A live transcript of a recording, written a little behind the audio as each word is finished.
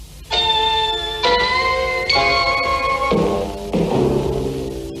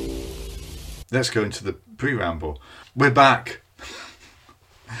let's go into the pre-ramble. We're back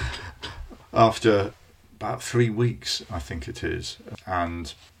after about 3 weeks, I think it is.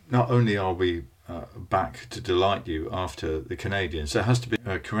 And not only are we back to delight you after the Canadians, there has to be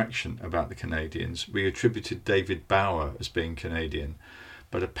a correction about the Canadians. We attributed David Bauer as being Canadian,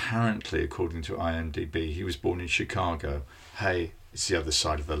 but apparently, according to IMDb, he was born in Chicago. Hey, it's the other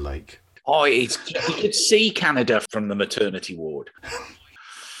side of the lake. Oh, you could see Canada from the maternity ward.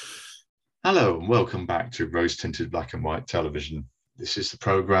 Hello and welcome back to Rose-Tinted Black and White Television. This is the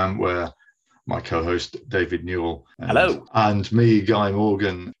programme where my co-host David Newell and me, Guy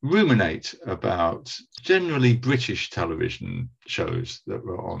Morgan, ruminate about generally British television shows that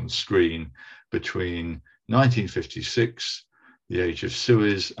were on screen between 1956, The Age of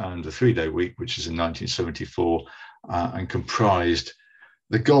Suez, and The 3-Day Week, which is in 1974, and comprised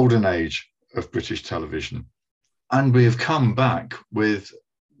the golden age of British television. And we have come back with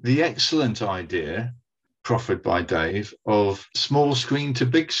the excellent idea, proffered by Dave, of small screen to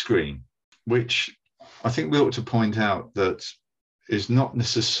big screen, which I think we ought to point out that is not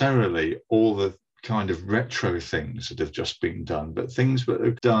necessarily all the kind of retro things that have just been done, but things that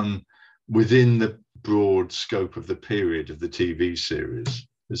are done within the broad scope of the period of the TV series.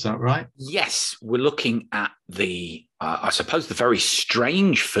 Is that right? Yes, we're looking at the, I suppose, the very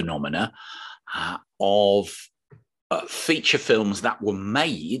strange phenomena of feature films that were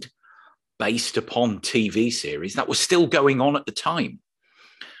made based upon TV series that were still going on at the time.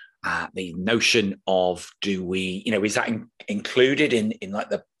 The notion of is that included in like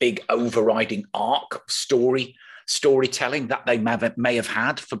the big overriding arc of storytelling that they may have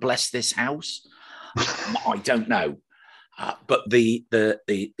had for Bless This House? I don't know. But the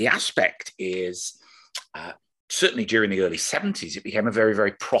aspect is certainly during the early 70s, it became a very,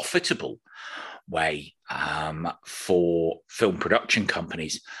 very profitable way for film production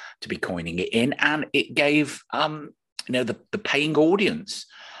companies to be coining it in. And it gave, the paying audience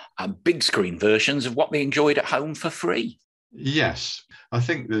big screen versions of what they enjoyed at home for free. Yes. I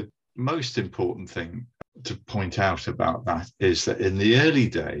think the most important thing to point out about that is that in the early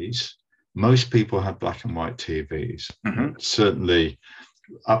days, most people had black and white TVs, certainly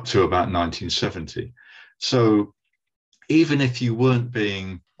up to about 1970. So even if you weren't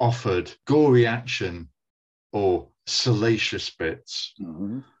being offered gory action or salacious bits,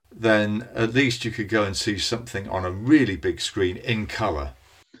 then at least you could go and see something on a really big screen in colour.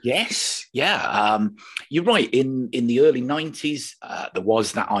 Yes, yeah. You're right. In the early 90s, there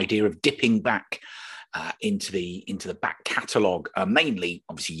was that idea of dipping back into the back catalogue, mainly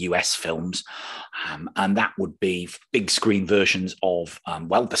obviously US films, and that would be big screen versions of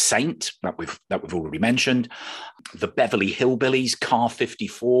The Saint that we've already mentioned, the Beverly Hillbillies, Car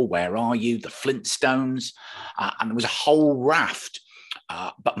 54, Where Are You, the Flintstones, and there was a whole raft,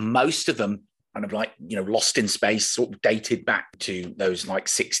 but most of them kind of like, Lost in Space, sort of dated back to those like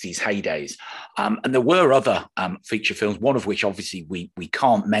 60s heydays. And there were other feature films, one of which obviously we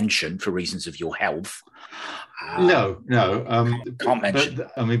can't mention for reasons of your health. No. Can't mention.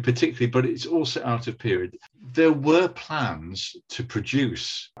 Particularly, but it's also out of period. There were plans to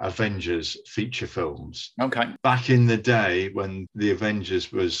produce Avengers feature films. Okay. Back in the day when the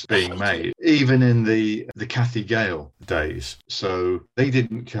Avengers was being made, even in the Kathy Gale days. So they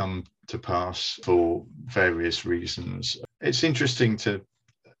didn't come to pass for various reasons. It's interesting to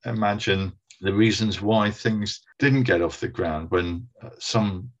imagine the reasons why things didn't get off the ground when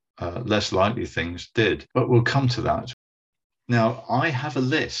some less likely things did, but we'll come to that. Now, I have a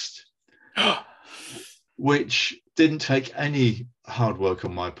list which didn't take any hard work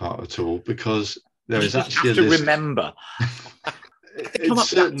on my part at all, because there is actually a list. Remember. It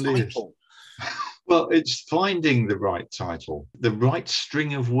certainly is. Well, it's finding the right title, the right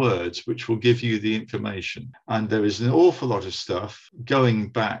string of words which will give you the information. And there is an awful lot of stuff going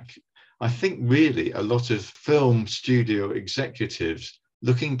back. I think really a lot of film studio executives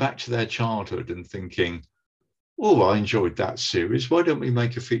looking back to their childhood and thinking, oh, I enjoyed that series. Why don't we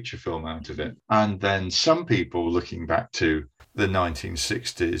make a feature film out of it? And then some people looking back to the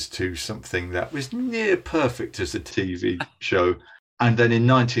 1960s to something that was near perfect as a TV show. And then in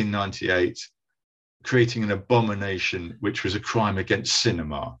 1998, creating an abomination which was a crime against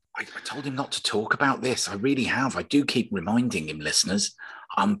cinema. I told him not to talk about this. I really have. I do keep reminding him, listeners,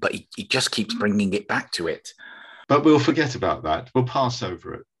 but he just keeps bringing it back to it. But we'll forget about that. We'll pass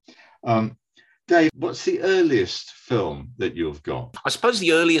over it. Dave, what's the earliest film that you've got? I suppose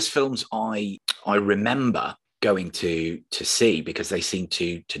the earliest films I remember going to see, because they seem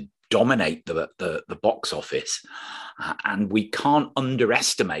to dominate the box office, and we can't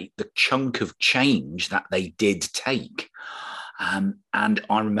underestimate the chunk of change that they did take. And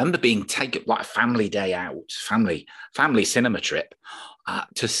I remember being taken like a family day out, family cinema trip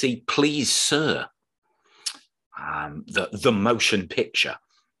to see Please Sir, the motion picture.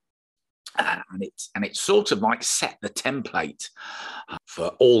 And it's sort of like set the template for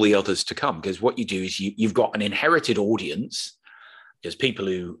all the others to come, because what you do is you've got an inherited audience. There's people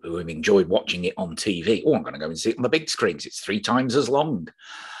who have enjoyed watching it on TV. Oh, I'm going to go and see it on the big screens. It's 3 times as long.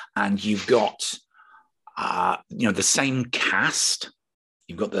 And you've got, the same cast.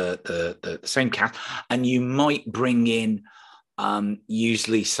 You've got the same cast. And you might bring in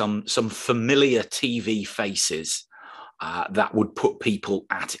usually some familiar TV faces that would put people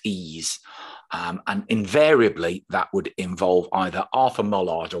at ease. And invariably, that would involve either Arthur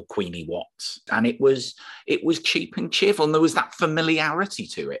Mullard or Queenie Watts. And it was cheap and cheerful, and there was that familiarity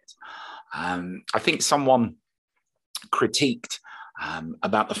to it. I think someone critiqued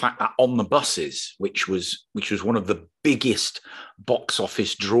about the fact that On the Buses, which was one of the biggest box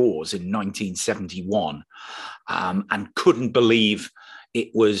office draws in 1971, and couldn't believe it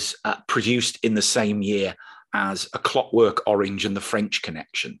was produced in the same year as A Clockwork Orange and The French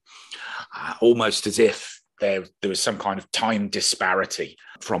Connection, almost as if there was some kind of time disparity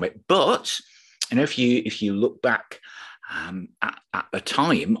from it. But if you look back at the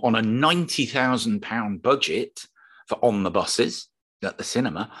time, on a £90,000 budget for On the Buses at the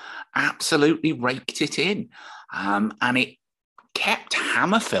cinema, absolutely raked it in, and it kept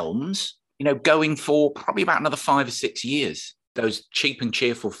Hammer Films, going for probably about another 5 or 6 years. Those cheap and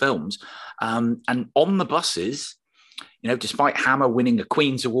cheerful films, and On the Buses, despite Hammer winning a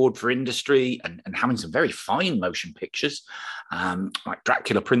Queen's Award for Industry and having some very fine motion pictures, like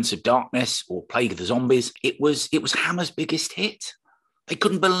Dracula, Prince of Darkness or Plague of the Zombies, it was Hammer's biggest hit. They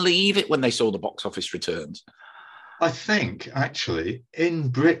couldn't believe it when they saw the box office returns. I think, actually, in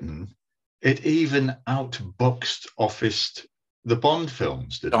Britain, it even outboxed officed the Bond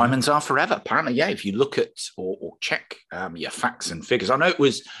films, didn't Diamonds Are Forever, apparently, yeah. If you look at or check your facts and figures. I know it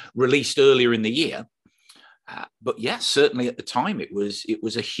was released earlier in the year, but yes, certainly at the time it was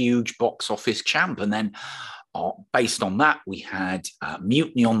a huge box office champ. And then based on that, we had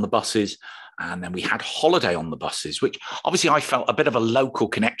Mutiny on the Buses, and then we had Holiday on the Buses, which obviously I felt a bit of a local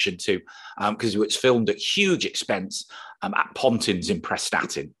connection to, because it was filmed at huge expense at Pontins in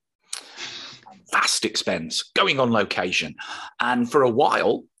Prestatyn. Vast expense, going on location. And for a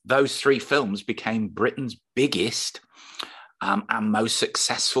while, those 3 films became Britain's biggest and most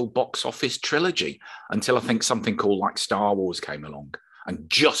successful box office trilogy, until I think something called like Star Wars came along and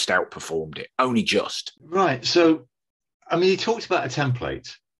just outperformed it, only just. Right. So, I mean, you talked about a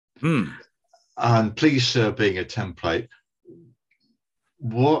template. And Please Sir being a template.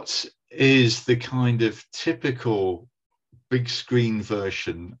 What is the kind of typical big screen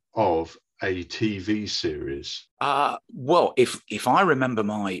version of a TV series? Well, if I remember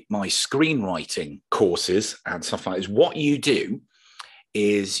my screenwriting courses and stuff like this, what you do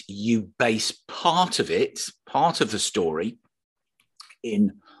is you base part of the story,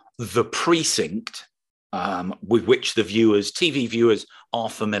 in the precinct with which the TV viewers are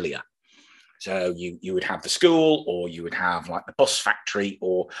familiar. So you would have the school, or you would have like the bus factory,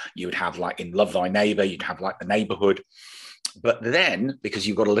 or you would have like in Love Thy Neighbour, you'd have like the neighbourhood. But then, because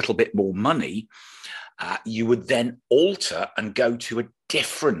you've got a little bit more money, you would then alter and go to a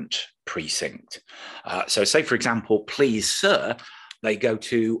different precinct. So say, for example, Please Sir, they go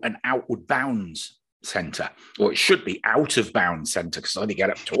to an Outward Bounds centre, or it should be Out of Bounds centre, because they get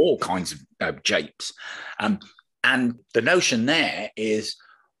up to all kinds of japes. And the notion there is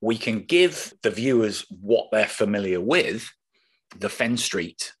we can give the viewers what they're familiar with, the Fen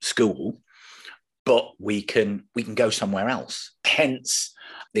Street school, but we can go somewhere else. Hence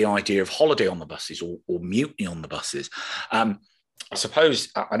the idea of Holiday on the Buses or Mutiny on the Buses. I suppose,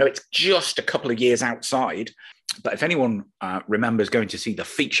 I know it's just a couple of years outside, but if anyone remembers going to see the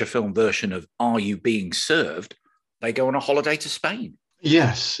feature film version of Are You Being Served, they go on a holiday to Spain.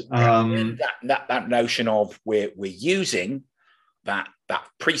 Yes. That notion of we're using that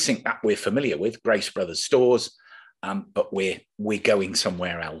precinct that we're familiar with, Grace Brothers stores, but we're going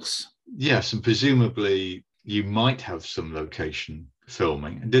somewhere else. Yes, and presumably you might have some location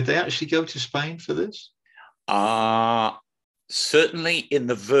filming. Did they actually go to Spain for this? Certainly in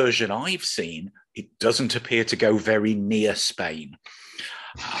the version I've seen, it doesn't appear to go very near Spain.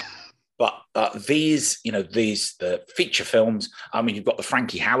 But the feature films, I mean, you've got the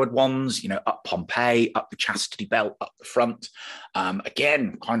Frankie Howard ones, up Pompeii, up the Chastity Belt, up the front.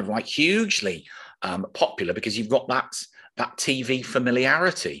 Again, kind of like hugely popular, because you've got that TV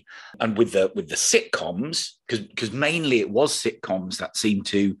familiarity. And with the sitcoms, because mainly it was sitcoms that seemed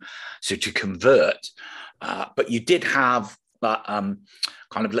to convert, but you did have kind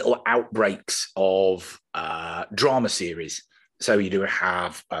of little outbreaks of drama series. So you do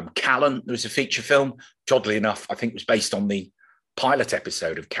have Callan. There was a feature film, which oddly enough, I think was based on the pilot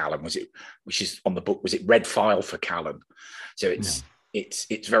episode of Callan. Which is on the book? Was it Red File for Callan? So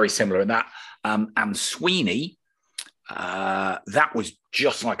it's very similar in that. And Sweeney, that was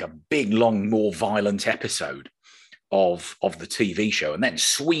just like a big, long, more violent episode of the TV show. And then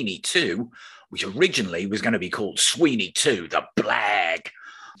Sweeney 2, which originally was going to be called Sweeney 2, the Blag,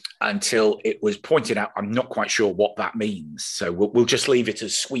 until it was pointed out, I'm not quite sure what that means. So we'll just leave it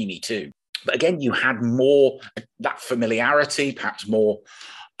as Sweeney 2. But again, you had more that familiarity, perhaps more,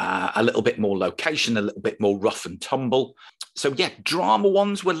 a little bit more location, a little bit more rough and tumble. So yeah, drama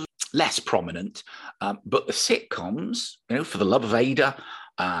ones were less prominent, but the sitcoms, For the Love of Ada,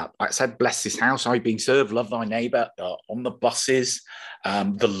 like I said, Bless This House, I've Been Served, Love Thy Neighbour, On the Buses,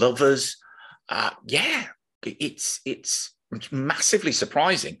 The Lovers. It's massively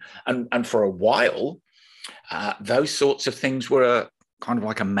surprising. And for a while, those sorts of things were kind of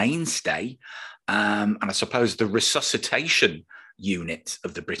like a mainstay. And I suppose the resuscitation unit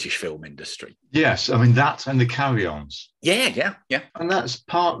of the British film industry. Yes, I mean, that and the carry-ons. Yeah. And that's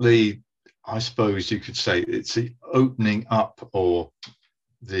partly, I suppose you could say, it's the opening up or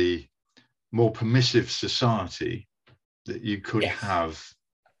the more permissive society that you could have.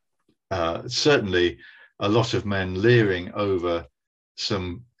 Certainly a lot of men leering over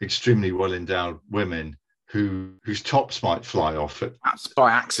some extremely well-endowed women whose tops might fly off it. That's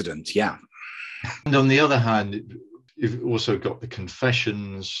by accident, yeah. And on the other hand, you've also got the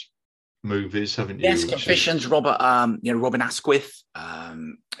Confessions movies, haven't you? Yes, Confessions, Robin Asquith,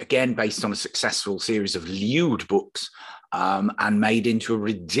 again, based on a successful series of lewd books, and made into a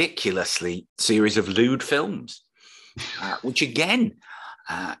ridiculously series of lewd films, which again,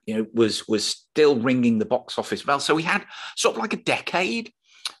 was still ringing the box office bell. So we had sort of like a decade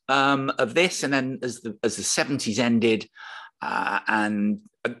of this, and then as the 70s ended, and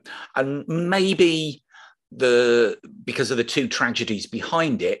maybe because of the two tragedies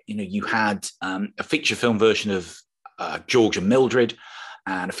behind it, you had a feature film version of George and Mildred,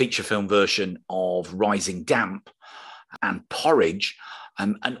 and a feature film version of Rising Damp and Porridge,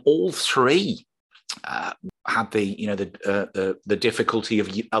 and all three had the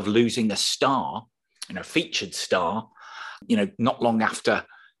difficulty of losing a star, featured star, not long after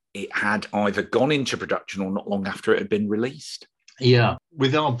it had either gone into production or not long after it had been released. Yeah,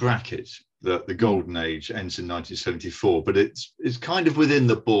 with our bracket, the golden age ends in 1974, but it's kind of within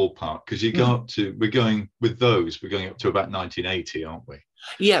the ballpark, because we're going up to about 1980, aren't we?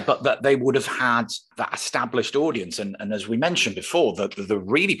 Yeah, but that they would have had that established audience, and as we mentioned before, the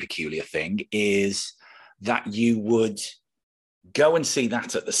really peculiar thing is that you would go and see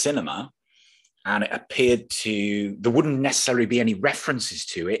that at the cinema, and it appeared there wouldn't necessarily be any references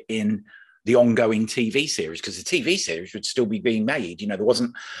to it in the ongoing TV series, because the TV series would still be being made. There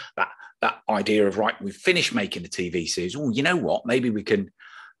wasn't that idea of, right, we've finished making the TV series. Oh, you know what? Maybe we can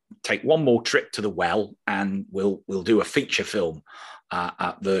take one more trip to the well and we'll do a feature film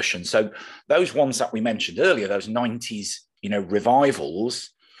version. So those ones that we mentioned earlier, those 90s, revivals,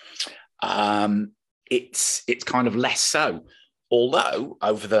 it's kind of less so. Although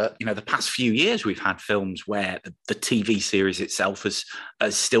over the past few years, we've had films where the TV series itself has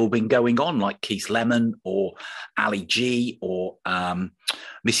still been going on, like Keith Lemon or Ali G or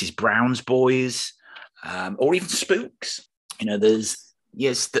Mrs. Brown's Boys, or even Spooks. There's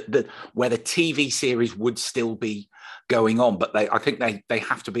where the TV series would still be going on, but I think they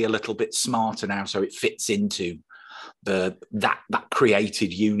have to be a little bit smarter now, so it fits into that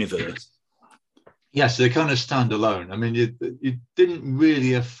created universe. Yes, they kind of stand alone. I mean, you didn't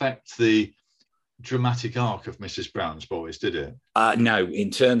really affect the dramatic arc of Mrs. Brown's Boys, did it? No, in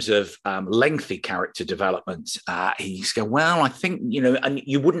terms of lengthy character development, he's going, well, I think, and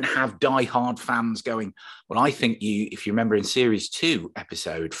you wouldn't have diehard fans going, well, I think if you remember in series 2,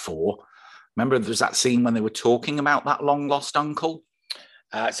 episode 4, remember there's that scene when they were talking about that long lost uncle?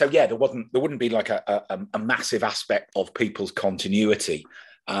 So yeah, there wouldn't be like a massive aspect of people's continuity.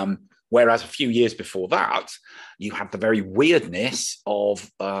 Whereas a few years before that, you had the very weirdness of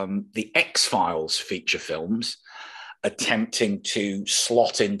the X-Files feature films attempting to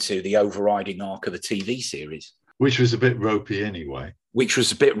slot into the overriding arc of the TV series. Which was a bit ropey anyway.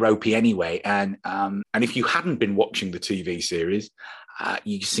 And if you hadn't been watching the TV series,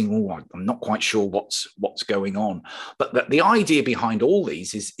 you think, I'm not quite sure what's going on. But the idea behind all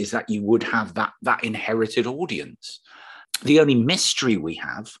these is that you would have that inherited audience. The only mystery we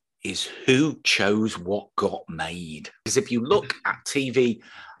have is who chose what got made. Because if you look at TV,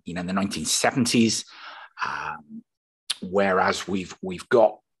 in the 1970s, whereas we've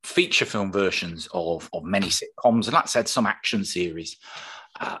got feature film versions of many sitcoms, and that said, some action series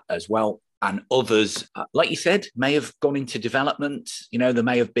as well. And others, like you said, may have gone into development. You know, there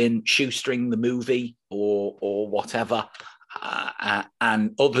may have been shoestring the movie or whatever.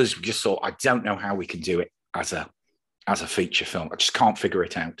 And others just thought, I don't know how we can do it as a feature film. I just can't figure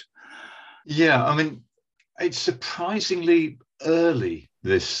it out. Yeah, I mean, it's surprisingly early,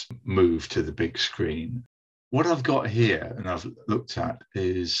 this move to the big screen. What I've got here, and I've looked at,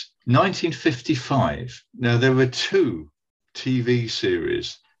 is 1955. Now, there were two TV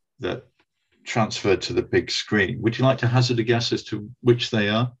series that transferred to the big screen. Would you like to hazard a guess as to which they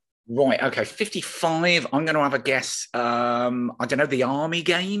are? Right, okay, 55. I'm going to have a guess. I don't know, The Army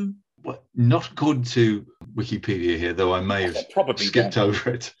Game? Well, not according to Wikipedia here, though I may have probably skipped over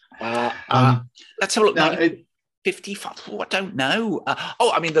it. Let's have a look. Now, 55. Oh, I don't know.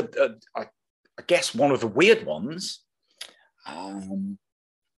 I guess one of the weird ones, and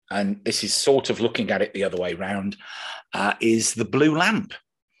this is sort of looking at it the other way around, is The Blue Lamp,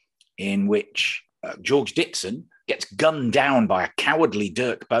 in which George Dixon gets gunned down by a cowardly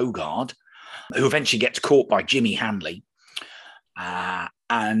Dirk Bogarde, who eventually gets caught by Jimmy Hanley.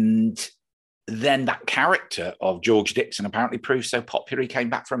 And then that character of George Dixon apparently proved so popular, he came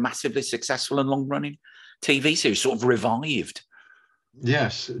back for a massively successful and long-running TV series, sort of revived.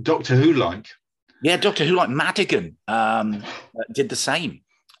 Yes, Doctor Who-like. Yeah, Doctor Who-like. Madigan did the same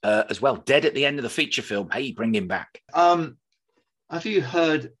as well. Dead at the end of the feature film. Hey, bring him back. Have you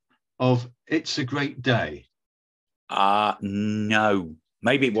heard of It's a Great Day? No.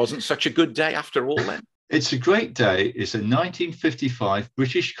 Maybe it wasn't such a good day after all then. It's a Great Day is a 1955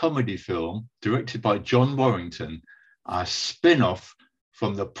 British comedy film directed by John Warrington, a spin-off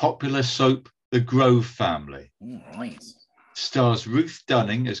from the popular soap The Grove Family. Right. Stars Ruth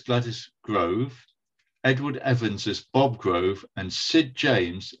Dunning as Gladys Grove, Edward Evans as Bob Grove, and Sid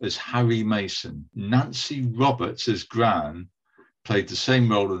James as Harry Mason. Nancy Roberts as Gran played the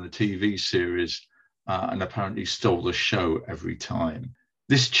same role in the TV series and apparently stole the show every time.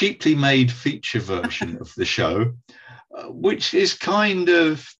 This cheaply made feature version of the show, which is kind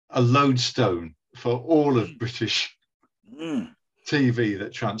of a lodestone for all of British TV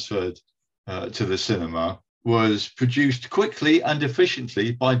that transferred to the cinema, was produced quickly and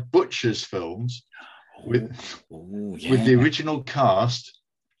efficiently by Butcher's Films with the original cast,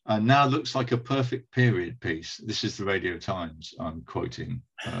 and now looks like a perfect period piece. This is the Radio Times I'm quoting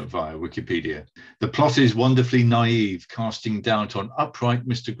via Wikipedia. The plot is wonderfully naive, casting doubt on upright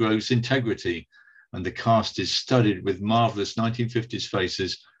Mr. Grove's integrity, and the cast is studded with marvellous 1950s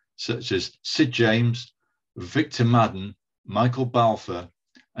faces such as Sid James, Victor Madden, Michael Balfour,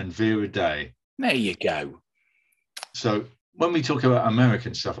 and Vera Day. There you go. So when we talk about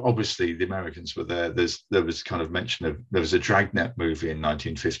American stuff, obviously the Americans were there. There was kind of mention of, there was a Dragnet movie in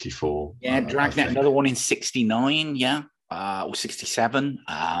 1954. Yeah, Dragnet, another one in 69, or 67.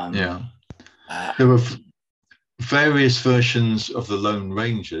 There were various versions of the Lone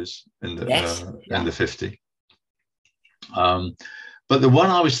Rangers in the 50. But the one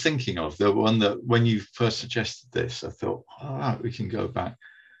I was thinking of, the one that when you first suggested this, I thought, all right, we can go back.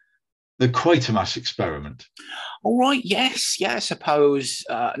 The Quatermass Experiment. All right, yes, I suppose.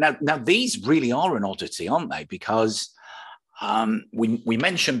 Now these really are an oddity, aren't they? Because we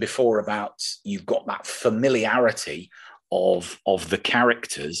mentioned before about you've got that familiarity of the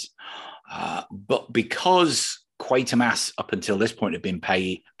characters, but because Quatermass up until this point had been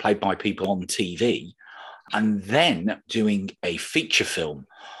played by people on TV, and then doing a feature film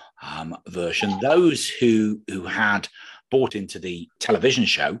version, those who had bought into the television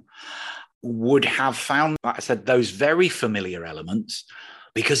show would have found, like I said, those very familiar elements,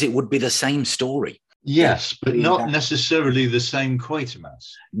 because it would be the same story. Yes, but not necessarily the same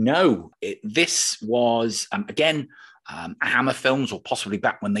Quatermass. No, this was, again, Hammer Films, or possibly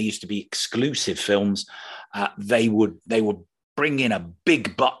back when they used to be exclusive films, they would bring in a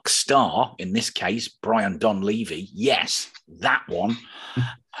big buck star, in this case, Brian Donlevy. Yes, that one.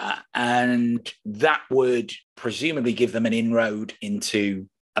 And that would presumably give them an inroad into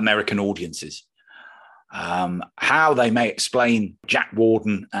American audiences. How they may explain Jack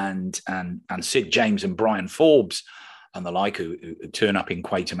Warden and Sid James and Brian Forbes and the like, who turn up in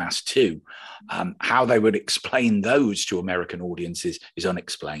Quatermass 2, how they would explain those to American audiences is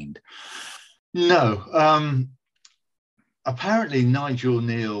unexplained. No. Apparently Nigel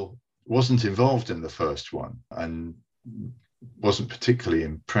Neal wasn't involved in the first one and wasn't particularly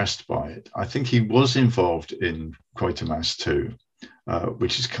impressed by it. I think he was involved in Quatermass 2,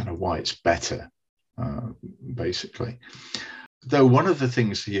 which is kind of why it's better, basically. Though one of the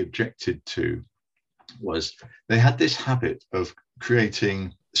things he objected to was they had this habit of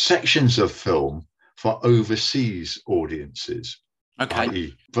creating sections of film for overseas audiences, Okay.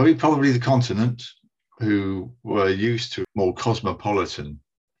 i.e. very probably the continent, who were used to more cosmopolitan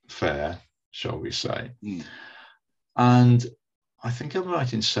fare, shall we say. And I think I'm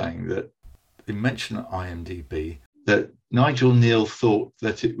right in saying that they mention at IMDb that Nigel Neal thought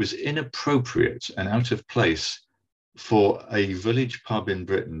that it was inappropriate and out of place for a village pub in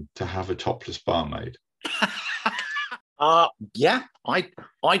Britain to have a topless barmaid. Yeah,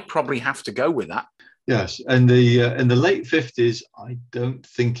 I'd probably have to go with that. Yes, and in the late 50s, I don't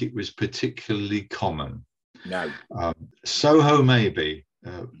think it was particularly common. No. Soho, maybe.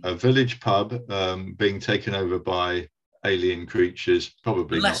 A village pub being taken over by alien creatures,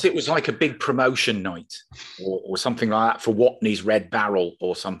 probably Unless not. it was like a big promotion night or something like that for Watney's Red Barrel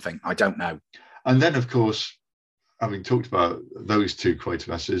or something. I don't know. And then, of course, having talked about those two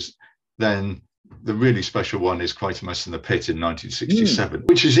Quatermasses, then the really special one is Quatermass in the Pit in 1967,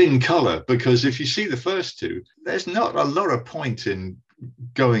 which is in colour, because if you see the first two, there's not a lot of point in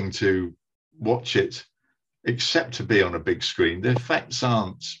going to watch it except to be on a big screen. The effects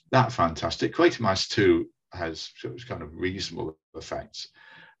aren't that fantastic. Quatermass 2 has kind of reasonable effects,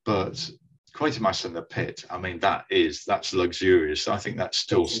 but Quatermass in the Pit, I mean, that's luxurious. I think that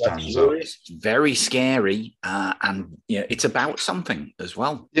still stands up. It's very scary, and it's about something as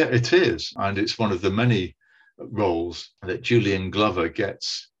well. Yeah, it is, and it's one of the many roles that Julian Glover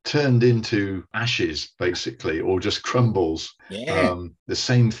gets turned into ashes, basically, or just crumbles. Yeah. The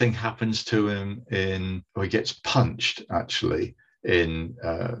same thing happens to him he gets punched, actually, in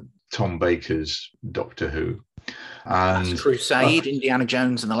Tom Baker's Doctor Who. And Last Crusade, Indiana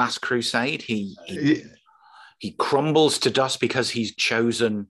Jones and the Last Crusade, he crumbles to dust because he's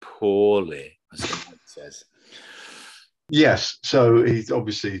chosen poorly, as the note says. Yes, so he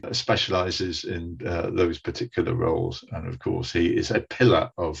obviously specialises in those particular roles, and of course he is a pillar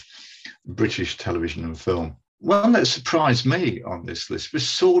of British television and film. One that surprised me on this list was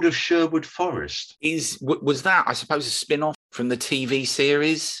Sword of Sherwood Forest. Was that, I suppose, a spin-off from the TV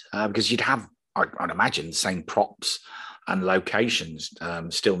series? Because you'd have, I'd imagine, the same props and locations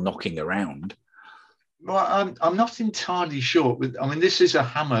still knocking around. Well, I'm not entirely sure. I mean, this is a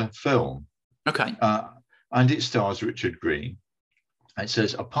Hammer film. Okay. And it stars Richard Green. It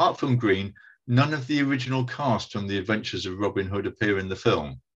says, apart from Green, none of the original cast from The Adventures of Robin Hood appear in the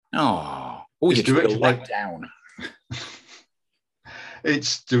film. You're directed let down.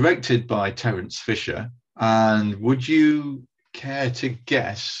 It's directed by Terence Fisher. And would you care to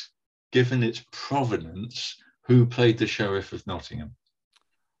guess, given its provenance, who played the Sheriff of Nottingham?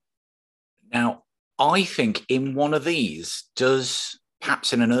 Now, I think in one of these,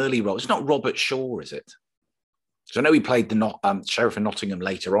 perhaps in an early role, it's not Robert Shaw, is it? So I know he played the Sheriff of Nottingham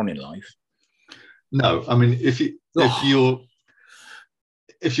later on in life. No, I mean, if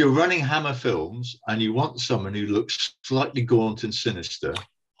you're running Hammer films and you want someone who looks slightly gaunt and sinister,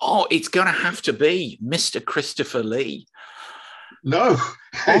 it's going to have to be Mr. Christopher Lee. No,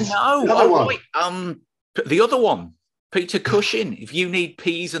 Right. The other one, Peter Cushing. If you need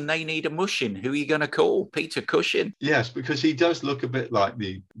peas and they need a mushing, who are you going to call? Peter Cushing. Yes, because he does look a bit like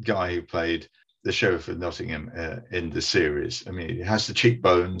the guy who played the Sheriff of Nottingham in the series. I mean, he has the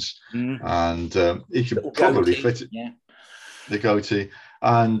cheekbones and he could probably fit it. Yeah. The goatee,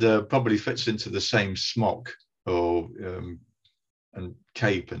 and probably fits into the same smock or and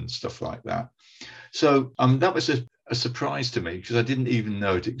cape and stuff like that. So that was a surprise to me, because I didn't even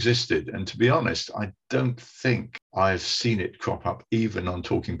know it existed. And to be honest, I don't think I've seen it crop up even on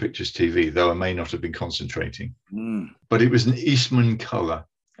Talking Pictures TV, though I may not have been concentrating. But it was an Eastman colour,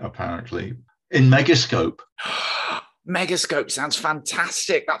 apparently, in Megascope. Megascope sounds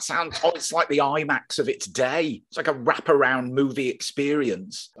fantastic. It's like the IMAX of its day. It's like a wraparound movie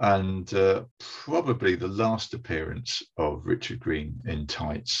experience. And probably the last appearance of Richard Green in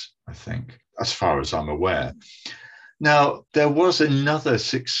tights, I think, as far as I'm aware. Now, there was another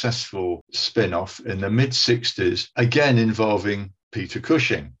successful spin-off in the mid-60s, again involving Peter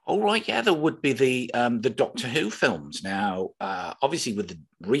Cushing. Oh, right, yeah, there would be the Doctor Who films. Now, obviously, with the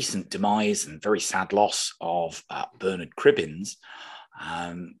recent demise and very sad loss of Bernard Cribbins,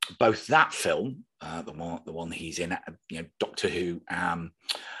 both that film, the one he's in, Doctor Who,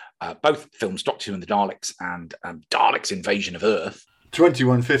 both films, Doctor Who and the Daleks, and Daleks' Invasion of Earth,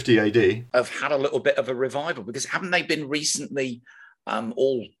 2150 AD, have had a little bit of a revival, because haven't they been recently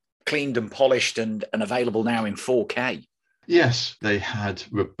all cleaned and polished and available now in 4K? Yes, they had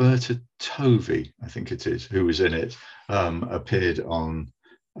Roberta Tovey, I think it is, who was in it, appeared on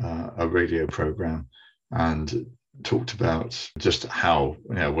a radio program, and talked about just how,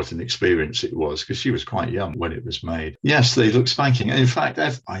 what an experience it was, because she was quite young when it was made. Yes, they look spanking. In fact,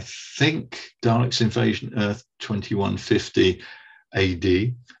 I think Daleks Invasion Earth 2150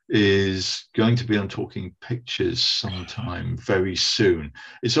 AD is going to be on Talking Pictures sometime very soon.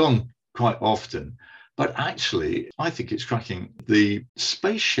 It's on quite often. But actually, I think it's cracking. The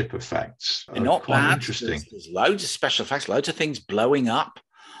spaceship effects are not quite bad. interesting. There's loads of special effects, loads of things blowing up.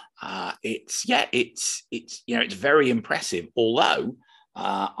 It's very impressive. Although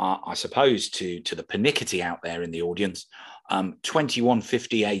I suppose to the pernickety out there in the audience,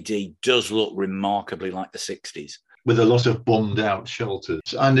 2150 AD does look remarkably like the 60s. With a lot of bombed out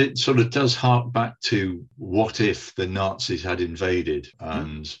shelters. And it sort of does hark back to what if the Nazis had invaded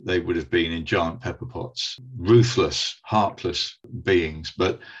and they would have been in giant pepper pots, ruthless, heartless beings.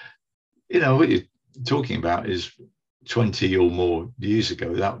 But, what you're talking about is 20 or more years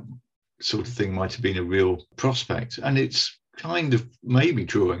ago, that sort of thing might have been a real prospect. And it's kind of maybe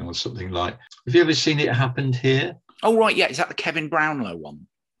drawing on something like, have you ever seen It Happened Here? Oh, right. Yeah. Is that the Kevin Brownlow one?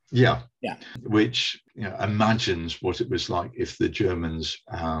 Yeah. Yeah. Which imagines what it was like if the Germans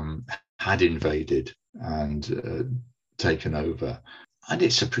had invaded and taken over. And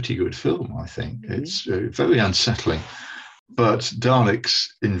it's a pretty good film, I think. Mm-hmm. It's very unsettling. But Daleks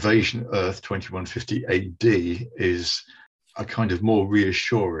Invasion Earth 2150 AD is a kind of more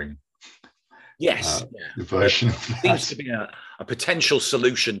reassuring version of that. Seems to be a potential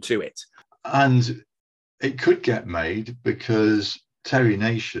solution to it. And it could get made because Terry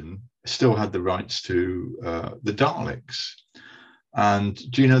Nation still had the rights to the Daleks. And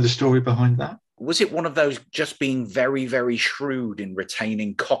do you know the story behind that? Was it one of those just being very, very shrewd in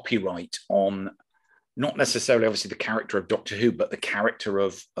retaining copyright on not necessarily obviously the character of Doctor Who, but the character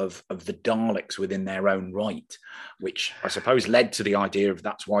of the Daleks within their own right, which I suppose led to the idea of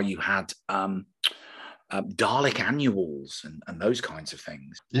that's why you had Dalek annuals and those kinds of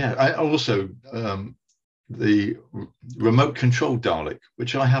things. Yeah, I also the remote control Dalek,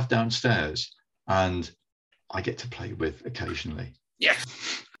 which I have downstairs and I get to play with occasionally. Yes.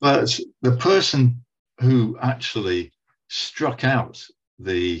 But the person who actually struck out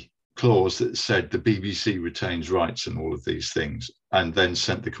the clause that said the BBC retains rights and all of these things and then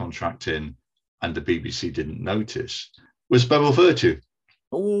sent the contract in and the BBC didn't notice was Beryl Virtue.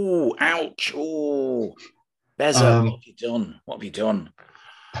 Oh, ouch. Oh, Bezza, what have you done? What have you done?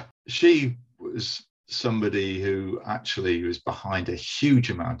 She was somebody who actually was behind a huge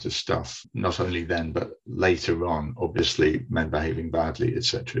amount of stuff, not only then, but later on, obviously, Men Behaving Badly,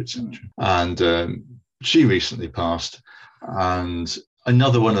 etc., etc. And she recently passed, and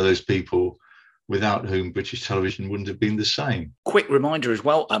another one of those people without whom British television wouldn't have been the same. Quick reminder as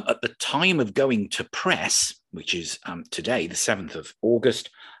well, at the time of going to press, which is today, the 7th of August,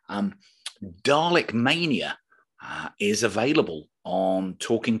 Dalek Mania is available on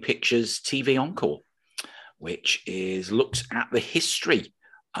Talking Pictures TV Encore, which looks at the history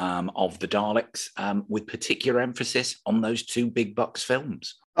of the Daleks with particular emphasis on those two big bucks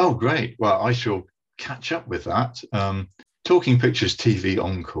films. Oh, great. Well, I shall catch up with that. Talking Pictures TV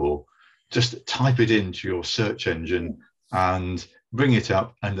Encore, just type it into your search engine and bring it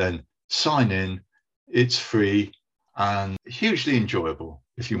up and then sign in. It's free and hugely enjoyable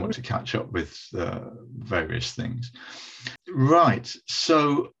if you want to catch up with various things. Right.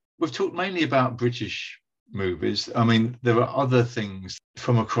 So we've talked mainly about British movies. I mean, there are other things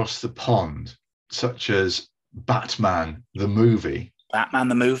from across the pond, such as Batman the movie. Batman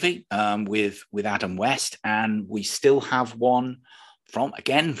the movie with Adam West, and we still have one from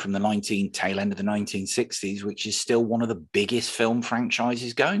the tail end of the 1960s, which is still one of the biggest film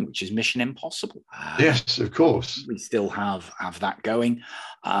franchises going, which is Mission Impossible. Yes, of course. We still have that going.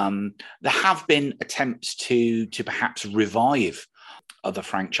 There have been attempts to perhaps revive other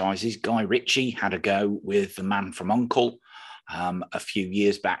franchises. Guy Ritchie had a go with The Man from U.N.C.L.E. A few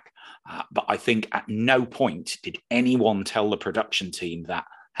years back. But I think at no point did anyone tell the production team that,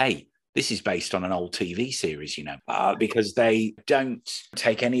 hey, this is based on an old TV series, because they don't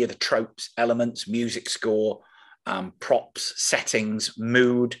take any of the tropes, elements, music score, props, settings,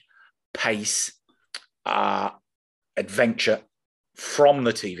 mood, pace, adventure from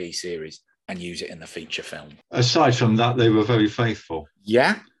the TV series and use it in the feature film. Aside from that, they were very faithful.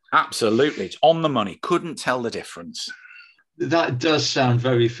 Yeah, absolutely. It's on the money. Couldn't tell the difference. That does sound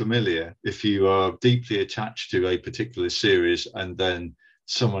very familiar if you are deeply attached to a particular series and then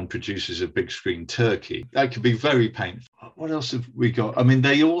someone produces a big screen turkey. That could be very painful. What else have we got? I mean,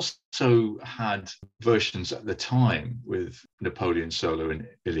 they also had versions at the time with Napoleon Solo and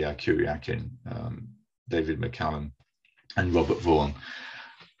Ilya Kuryakin, David McCallum and Robert Vaughan,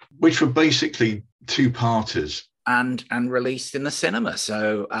 which were basically two-parters and released in the cinema.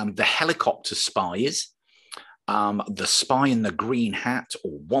 So The Helicopter Spies, The Spy in the Green Hat,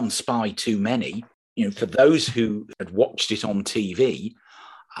 or One Spy Too Many. For those who had watched it on TV,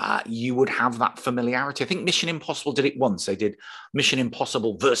 you would have that familiarity. I think Mission Impossible did it once. They did Mission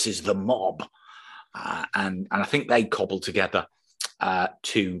Impossible versus the Mob. And I think they cobbled together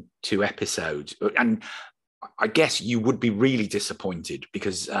two episodes. And I guess you would be really disappointed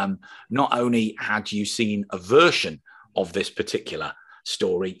because not only had you seen a version of this particular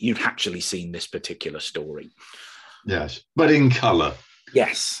story, you'd actually seen this particular story. Yes, but in colour.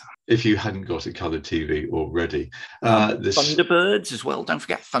 Yes. If you hadn't got a coloured TV already. Thunderbirds as well. Don't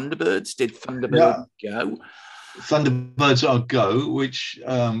forget Thunderbirds. Did Thunderbirds go? Thunderbirds Are Go, which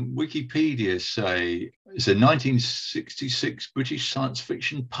Wikipedia say is a 1966 British science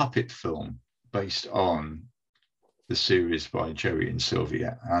fiction puppet film based on the series by Jerry and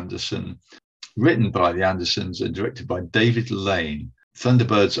Sylvia Anderson, written by the Andersons and directed by David Lane.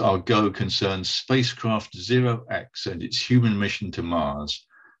 Thunderbirds Are Go concerns spacecraft Zero X and its human mission to Mars,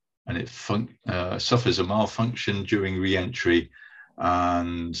 and it suffers a malfunction during re-entry,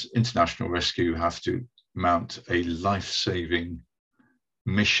 and international rescue have to mount a life-saving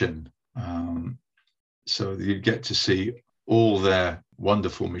mission. So you get to see all their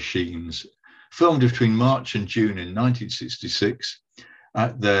wonderful machines, filmed between March and June in 1966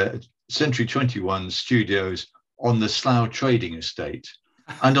 at the Century 21 studios on the Slough Trading Estate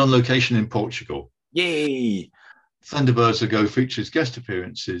and on location in Portugal. Yay! Thunderbirds Are Go features guest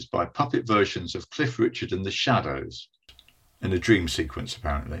appearances by puppet versions of Cliff Richard and the Shadows in a dream sequence,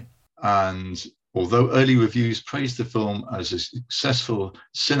 apparently. And although early reviews praised the film as a successful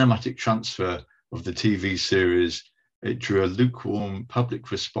cinematic transfer of the TV series, it drew a lukewarm public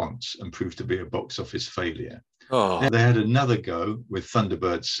response and proved to be a box office failure. Oh. They had another go with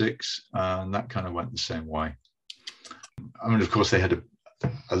Thunderbird 6, and that kind of went the same way. I mean, of course, they had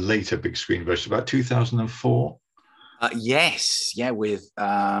a later big screen version, about 2004. Yes, with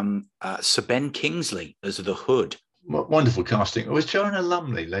Sir Ben Kingsley as the Hood. Wonderful casting. Was Joanna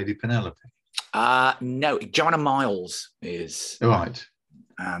Lumley Lady Penelope? No, Joanna Miles is. Right.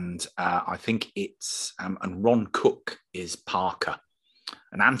 And I think it's, and Ron Cook is Parker.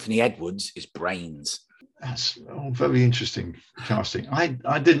 And Anthony Edwards is Brains. That's very interesting casting.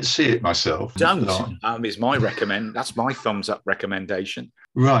 I didn't see it myself. Don't. Is my that's my thumbs up recommendation.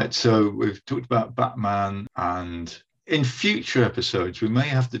 Right. So we've talked about Batman, and in future episodes, we may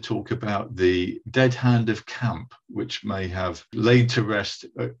have to talk about the Dead Hand of Camp, which may have laid to rest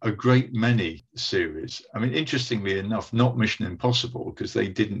a great many series. I mean, interestingly enough, not Mission Impossible, because they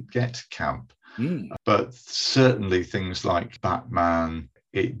didn't get camp, but certainly things like Batman.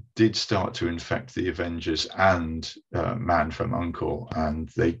 It did start to infect the Avengers and Man from U.N.C.L.E., and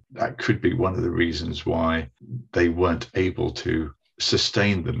that could be one of the reasons why they weren't able to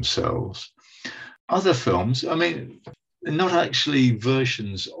sustain themselves. Other films, I mean, not actually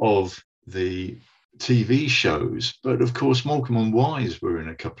versions of the TV shows, but of course Morecambe and Wise were in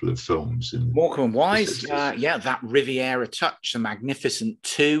a couple of films. Morecambe and Wise, that Riviera touch, The Magnificent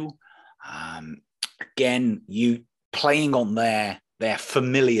Two. Again, you playing on their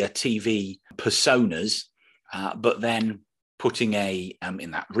familiar TV personas, but then putting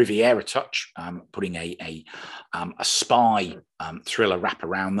in that Riviera touch, putting a spy thriller wrap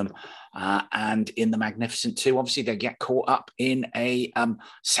around them. And in The Magnificent Two, obviously they get caught up in a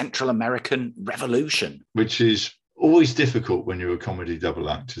Central American revolution. Which is always difficult when you're a comedy double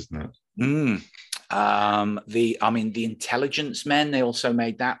act, isn't it? The Intelligence Men, they also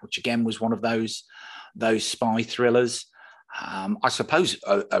made that, which again was one of those spy thrillers. I suppose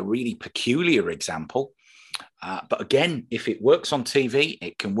a really peculiar example, but again, if it works on TV,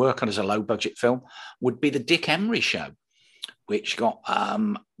 it can work on as a low-budget film, would be the Dick Emery Show, which got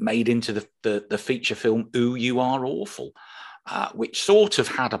made into the feature film Ooh, You Are Awful, which sort of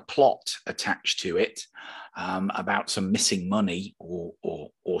had a plot attached to it about some missing money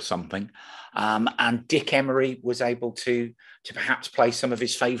or something. And Dick Emery was able to perhaps play some of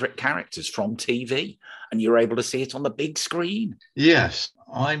his favourite characters from TV, and you're able to see it on the big screen. Yes,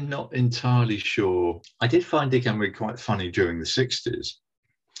 I'm not entirely sure. I did find Dick Emery quite funny during the 60s.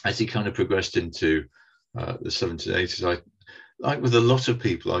 As he kind of progressed into the 70s and 80s, like with a lot of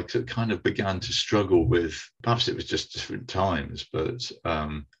people, I kind of began to struggle with, perhaps it was just different times, but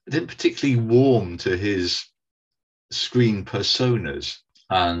I didn't particularly warm to his screen personas.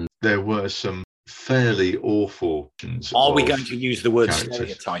 And there were some fairly awful. Are we going to use the word characters.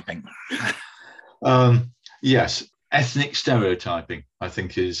 Stereotyping? Yes, ethnic stereotyping, I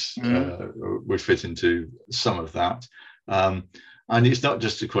think, would fit into some of that. And it's not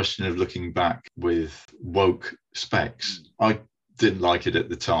just a question of looking back with woke specs. I didn't like it at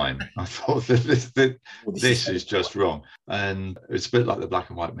the time. I thought that this is just wrong. And it's a bit like the black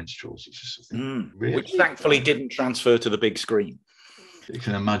and white minstrels. It's just something really, which thankfully didn't transfer to the big screen. You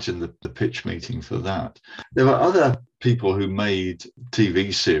can imagine the pitch meeting for that. There were other people who made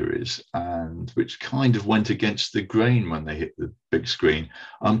TV series and which kind of went against the grain when they hit the big screen.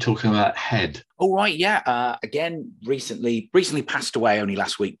 I'm talking about Head. Oh, right, yeah. Again, recently passed away only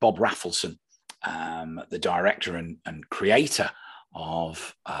last week, Bob Raffleson, the director and creator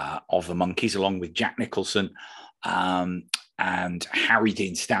of the Monkees, along with Jack Nicholson and Harry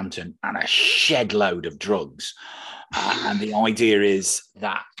Dean Stanton, and a shed load of drugs. And the idea is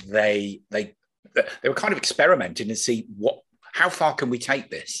that they were kind of experimenting to see how far can we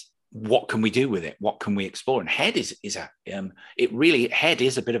take this? What can we do with it? What can we explore? And Head is a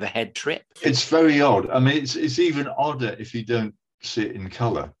bit of a head trip. It's very odd. I mean, it's even odder if you don't see it in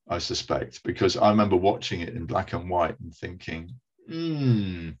colour, I suspect, because I remember watching it in black and white and thinking,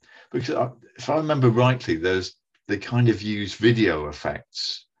 because if I remember rightly, they kind of use video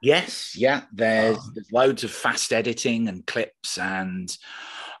effects. Yes, yeah. There's loads of fast editing and clips, and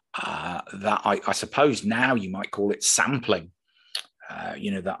that I suppose now you might call it sampling.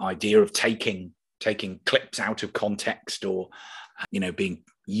 That idea of taking clips out of context, or being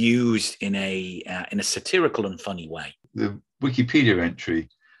used in a satirical and funny way. The Wikipedia entry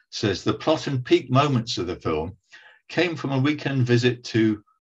says the plot and peak moments of the film came from a weekend visit to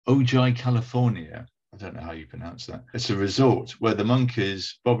Ojai, California. I don't know how you pronounce that. It's a resort where the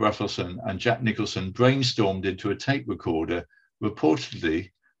Monkees, Bob Raffleson and Jack Nicholson brainstormed into a tape recorder,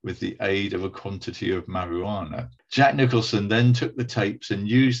 reportedly with the aid of a quantity of marijuana. Jack Nicholson then took the tapes and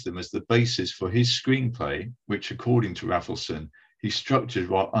used them as the basis for his screenplay, which, according to Raffleson, he structured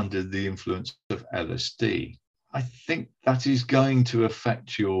while under the influence of LSD. I think that is going to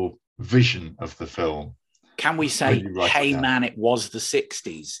affect your vision of the film. Can we say, hey man, it was the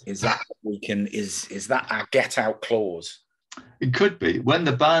 60s? Is that what we can, is that our get out clause? It could be. When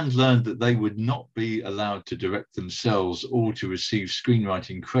the band learned that they would not be allowed to direct themselves or to receive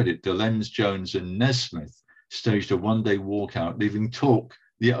screenwriting credit, Dolenz, Jones and Nesmith staged a one-day walkout, leaving Talk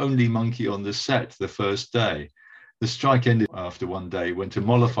the only monkey on the set the first day. The strike ended after one day when, to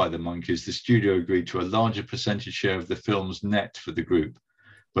mollify the Monkees, the studio agreed to a larger percentage share of the film's net for the group.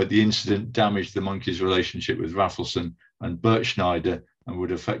 But the incident damaged the Monkees' relationship with Raffleson and Bert Schneider and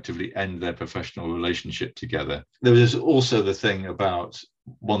would effectively end their professional relationship together. There was also the thing about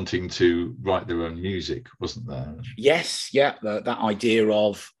wanting to write their own music, wasn't there? Yes, yeah, that idea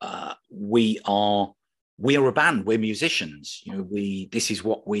of we are a band, we're musicians. This is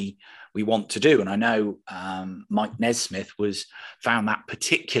what we want to do. And I know Mike Nesmith found that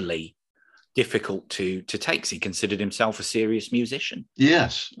particularly difficult to take, because he considered himself a serious musician.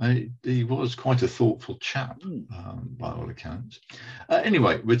 Yes, he was quite a thoughtful chap, by all accounts.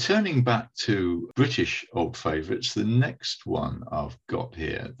 Anyway, returning back to British old favourites, the next one I've got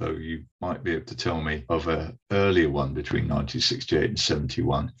here, though you might be able to tell me of an earlier one between 1968 and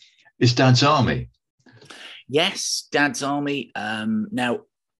 71, is Dad's Army. Yes, Dad's Army. Now,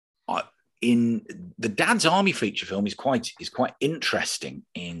 in the Dad's Army feature film is quite interesting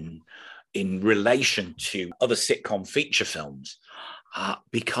in relation to other sitcom feature films,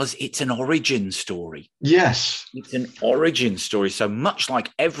 because it's an origin story. Yes. It's an origin story. So much like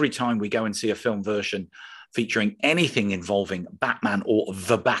every time we go and see a film version featuring anything involving Batman or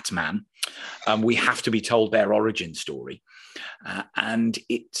the Batman, we have to be told their origin story. And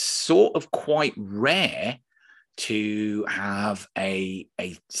it's sort of quite rare to have a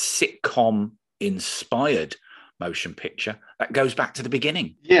sitcom-inspired motion picture that goes back to the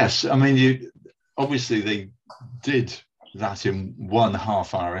beginning. Yes, I mean, obviously they did that in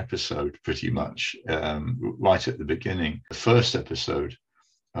 1.5 hour episode, pretty much, right at the beginning. The first episode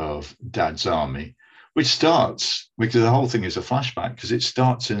of Dad's Army, which starts, because the whole thing is a flashback, because it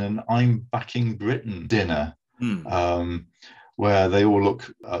starts in an I'm Backing Britain dinner, where they all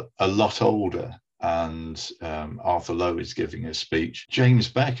look a lot older. And Arthur Lowe is giving a speech. James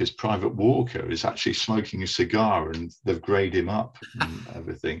Beck as Private Walker is actually smoking a cigar, and they've greyed him up and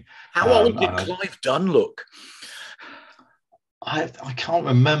everything. How old did Clive Dunn look? I can't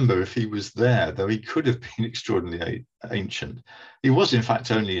remember if he was there, though he could have been extraordinarily ancient. He was, in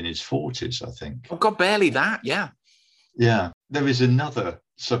fact, only in his 40s, I think. Oh, God, barely that, yeah. Yeah. There is another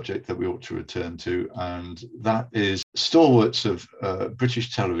subject that we ought to return to, and that is stalwarts of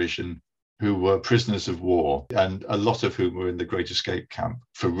British television who were prisoners of war, and a lot of whom were in the Great Escape camp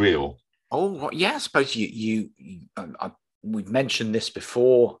for real. Oh, yeah, I suppose we've mentioned this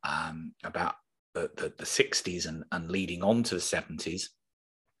before, about the 60s and leading on to the 70s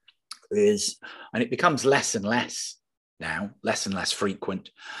and it becomes less and less now, less and less frequent,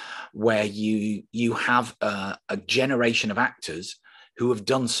 where you have a generation of actors who have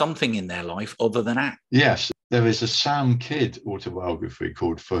done something in their life other than act. Yes, there is a Sam Kidd autobiography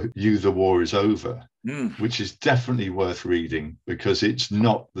called For You the War Is Over, which is definitely worth reading, because it's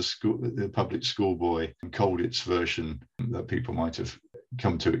not the public schoolboy and Colditz version that people might have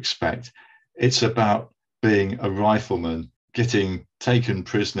come to expect. It's about being a rifleman getting taken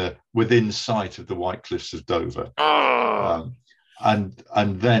prisoner within sight of the White Cliffs of Dover, and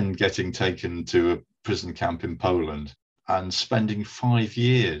then getting taken to a prison camp in Poland and spending 5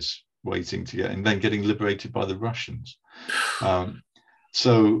 years waiting to get, and then getting liberated by the Russians.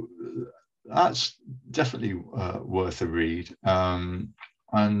 So that's definitely worth a read.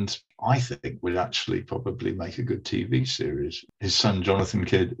 And I think would actually probably make a good TV series. His son, Jonathan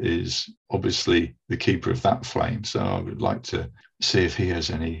Kidd, is obviously the keeper of that flame. So I would like to see if he has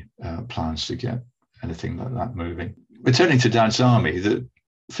any plans to get anything like that moving. Returning to Dad's Army, the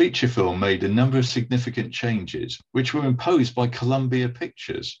feature film made a number of significant changes, which were imposed by Columbia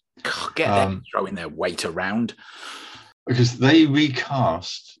Pictures. Get them throwing their weight around. Because they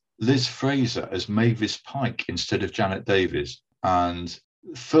recast Liz Fraser as Mavis Pike instead of Janet Davies, and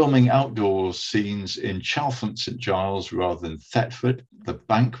filming outdoor scenes in Chalfont St Giles rather than Thetford. The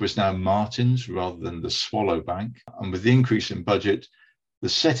bank was now Martin's rather than the Swallow Bank. And with the increase in budget, the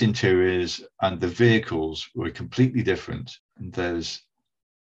set interiors and the vehicles were completely different. And there's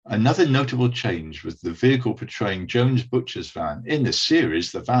another notable change with the vehicle portraying Jones Butcher's van. In the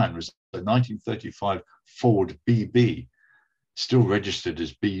series, the van was a 1935 Ford BB, still registered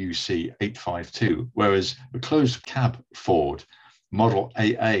as BUC 852, whereas a closed cab Ford Model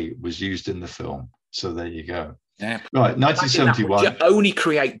AA was used in the film. So there you go. Yeah. Right, 1971. That would only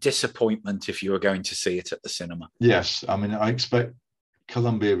create disappointment if you were going to see it at the cinema. Yes, I mean, I expect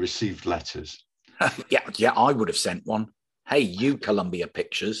Columbia received letters. yeah, I would have sent one. Hey, you Columbia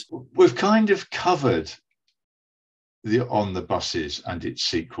Pictures. We've kind of covered the On the Buses and its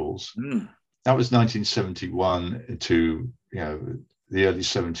sequels. That was 1971 to the early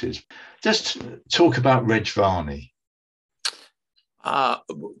 70s. Just talk about Reg Varney.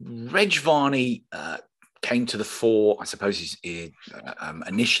 Reg Varney came to the fore, I suppose,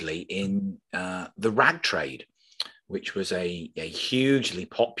 initially in the rag trade, which was a hugely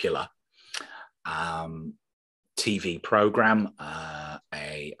popular TV program,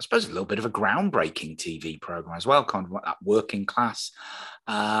 I suppose a little bit of a groundbreaking TV program as well, kind of like that working class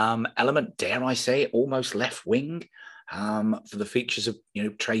element, dare I say, almost left wing, for the features of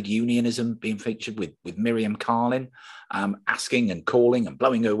trade unionism being featured with Miriam Carlin, asking and calling and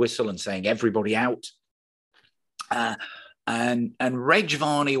blowing her whistle and saying everybody out, and Reg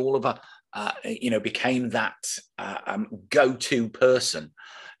Varney all of a became that go-to person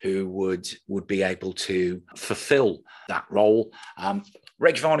who would be able to fulfill that role.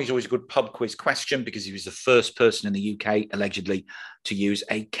 Reg Varney's always a good pub quiz question because he was the first person in the UK, allegedly, to use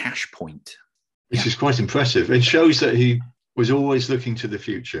a cash point. Which is quite impressive. It shows that he was always looking to the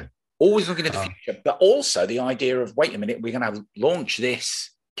future. Always looking to the future, but also the idea of, wait a minute, we're going to launch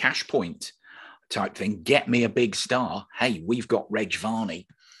this cash point type thing, get me a big star. Hey, we've got Reg Varney.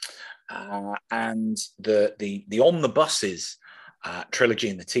 And the On the Buses trilogy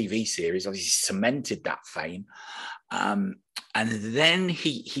in the TV series obviously cemented that fame. And then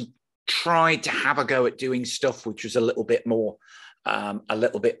he tried to have a go at doing stuff which was a little bit more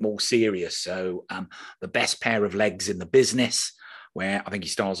serious. So The Best Pair of Legs in the Business, where I think he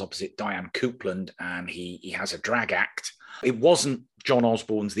stars opposite Diane Coupland, and he has a drag act. It wasn't John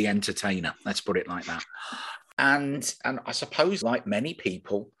Osborne's The Entertainer, let's put it like that. And I suppose, like many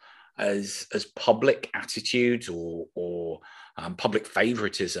people, as public attitudes or public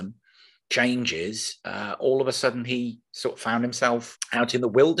favoritism changes, all of a sudden he sort of found himself out in the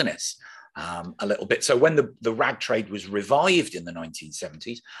wilderness a little bit. So when the rag trade was revived in the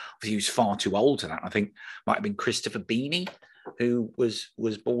 1970s, he was far too old to that. I think might have been Christopher Beanie who was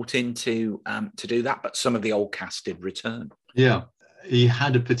brought in to do that, but some of the old cast did return. Yeah, he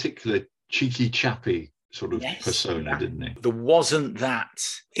had a particular cheeky chappy sort of persona, didn't he? There wasn't that.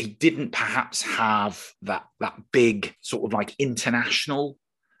 He didn't perhaps have that big sort of like international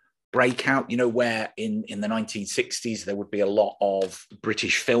breakout, where in the 1960s there would be a lot of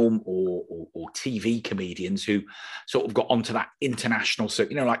British film or TV comedians who sort of got onto that international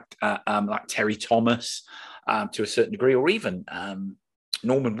circuit, like Terry Thomas to a certain degree, or even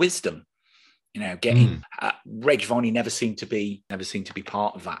Norman Wisdom. Getting Reg Varney never seemed to be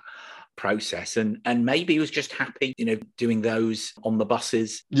part of that. process, and maybe he was just happy, doing those on the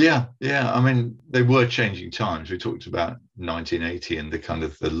buses. Yeah. I mean, they were changing times. We talked about 1980 and the kind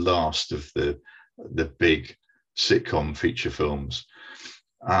of the last of the big sitcom feature films,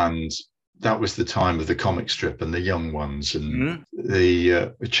 and that was the time of the comic strip and the young ones and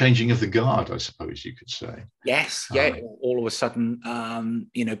the changing of the guard, I suppose you could say. Yes, yeah. All of a sudden,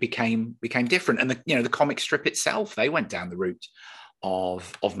 became different, and the comic strip itself, they went down the route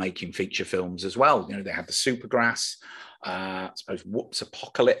of making feature films as well. They had the Supergrass, I suppose, Whoops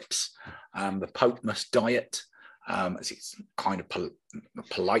Apocalypse, the Pope Must Diet, as it's kind of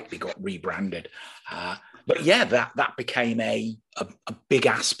politely got rebranded. But yeah, that became a big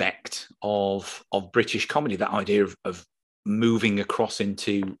aspect of British comedy, that idea of moving across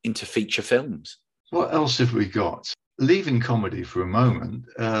into feature films. What else have we got? Leaving comedy for a moment,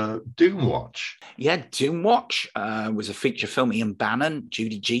 Doomwatch. Yeah, Doomwatch was a feature film. Ian Bannon,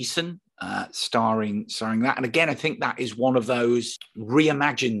 Judy Geeson, starring that. And again, I think that is one of those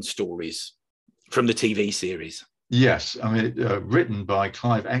reimagined stories from the TV series. Yes, I mean, written by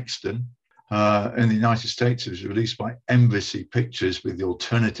Clive Exton. In the United States, it was released by Embassy Pictures with the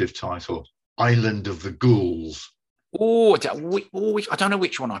alternative title, Island of the Ghouls. Oh, I don't know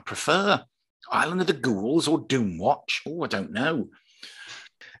which one I prefer. Island of the Ghouls or Doomwatch? Oh, I don't know.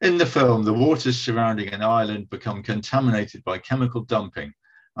 In the film, the waters surrounding an island become contaminated by chemical dumping,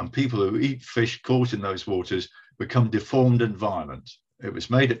 and people who eat fish caught in those waters become deformed and violent. It was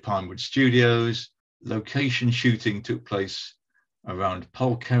made at Pinewood Studios. Location shooting took place around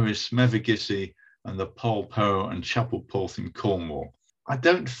Polkerris, Mevagissey, and the Polperro and Chapel Porth in Cornwall. I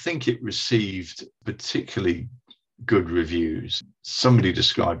don't think it received particularly good reviews. Somebody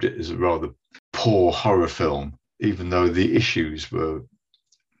described it as a rather poor horror film, even though the issues were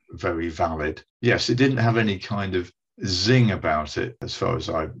very valid. Yes, it didn't have any kind of zing about it, as far as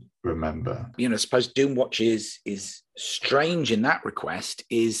I remember. I suppose Doomwatch is strange in that request,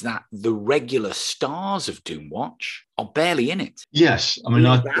 is that the regular stars of Doomwatch are barely in it. Yes, I mean,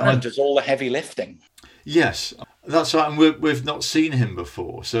 I does all the heavy lifting. Yes, that's right. And we've not seen him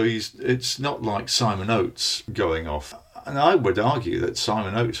before, so it's not like Simon Oates going off. And I would argue that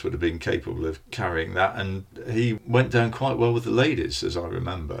Simon Oates would have been capable of carrying that, and he went down quite well with the ladies, as I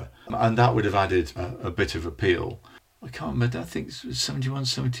remember. And that would have added a bit of appeal. I can't remember, I think it was 71,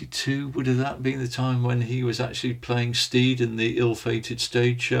 72. Would have that been the time when he was actually playing Steed in the ill-fated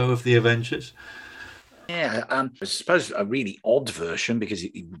stage show of The Avengers? Yeah, I suppose a really odd version, because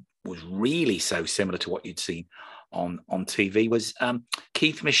it was really so similar to what you'd seen on TV, was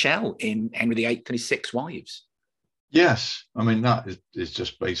Keith Michelle in Henry VIII and His Six Wives. Yes, I mean, that is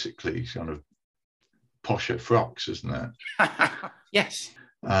just basically kind of posher frocks, isn't it? Yes.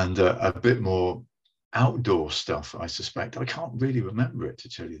 And a bit more outdoor stuff, I suspect. I can't really remember it, to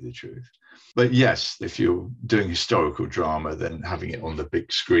tell you the truth. But yes, if you're doing historical drama, then having it on the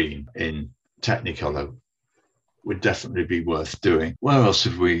big screen in Technicolor would definitely be worth doing. Where else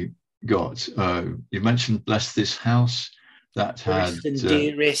have we got? You mentioned Bless This House. That had Dearest and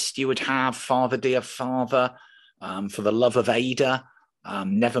Dearest. You would have Father Dear Father, For the Love of Ada,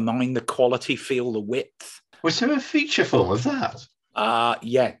 Never Mind the Quality, Feel the Width. Was there a feature film of that?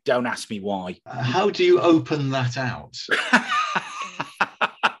 Yeah, don't ask me why. How do you open that out?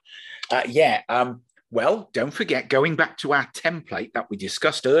 Well, don't forget, going back to our template that we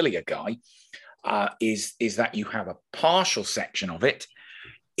discussed earlier, Guy, is that you have a partial section of it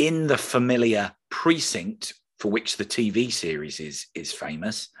in the familiar precinct for which the TV series is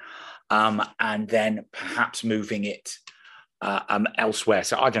famous, and then perhaps moving it elsewhere.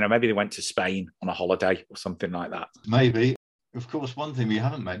 So I don't know, maybe they went to Spain on a holiday or something like that. Maybe. Of course, one thing we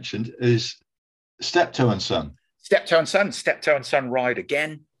haven't mentioned is Steptoe and Son. Steptoe and Son Ride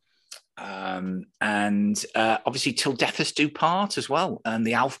Again. And obviously Till Death Us Do Part as well, and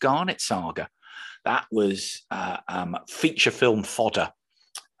the Alf Garnett saga. That was feature film fodder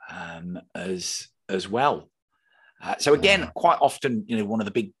as well. So again, quite often, one of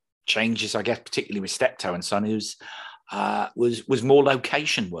the big changes, I guess, particularly with Steptoe and Son, was more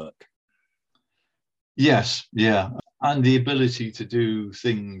location work. Yes, yeah. And the ability to do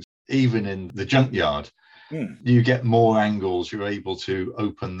things even in the junkyard. You get more angles, you're able to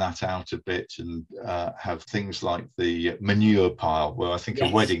open that out a bit and have things like the manure pile, where I think a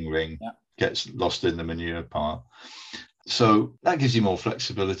wedding ring gets lost in the manure pile. So that gives you more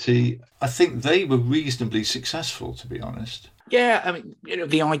flexibility. I think they were reasonably successful, to be honest. Yeah, I mean,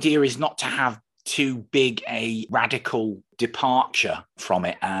 the idea is not to have too big a radical departure from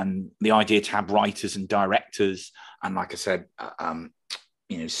it, and the idea to have writers and directors and, like I said,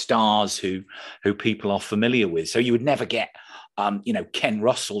 stars who people are familiar with. So you would never get Ken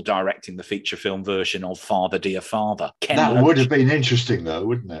Russell directing the feature film version of Father Dear Father. That would have been interesting, though,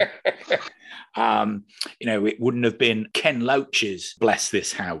 wouldn't it? It wouldn't have been Ken Loach's Bless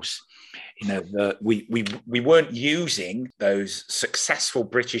This House. We weren't using those successful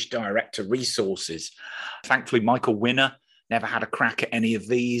British director resources. Thankfully, Michael Winner never had a crack at any of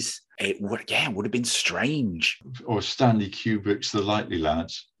these. It would have been strange. Or Stanley Kubrick's The Lightly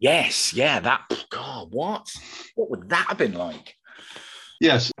Lads. Yes, yeah, what would that have been like?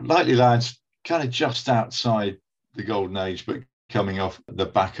 Yes, Lightly Lads, kind of just outside the golden age, but coming off the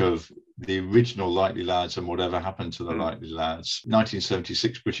back of the original Lightly Lads and Whatever Happened to the Lightly Lads.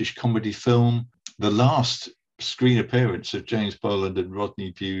 1976 British comedy film. The last screen appearance of James Boland and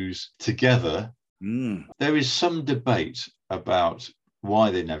Rodney Bewes together. There is some debate about why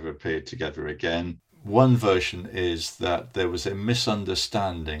they never appeared together again. One version is that there was a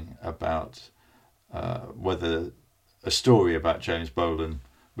misunderstanding about whether a story about James Boland,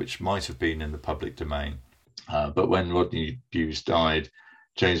 which might have been in the public domain, but when Rodney Bewes died,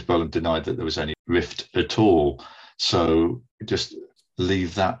 James Boland denied that there was any rift at all. So just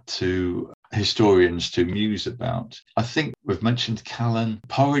leave that to historians to muse about. I think we've mentioned Callan,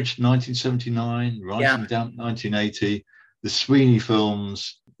 Porridge 1979, Rising Damp 1980, the Sweeney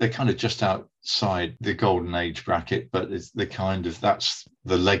films. They're kind of just outside the golden age bracket, but it's that's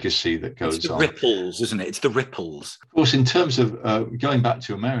the legacy that goes on. It's the ripples, isn't it? It's the ripples. Of course, in terms of going back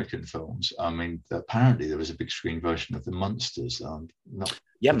to American films, I mean, apparently there was a big screen version of The Munsters.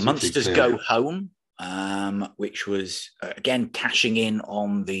 Munsters Go Home, which was, again, cashing in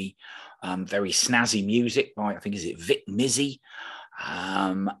on the very snazzy music by, I think, is it Vic Mizzy?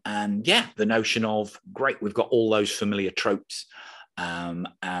 The notion of, great, we've got all those familiar tropes and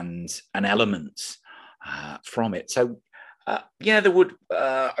elements from it. So, there would,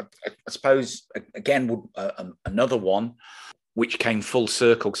 I suppose, again, another one which came full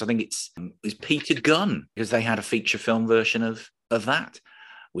circle, because I think it's Peter Gunn, because they had a feature film version of that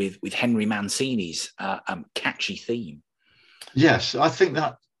with Henry Mancini's catchy theme. Yes, I think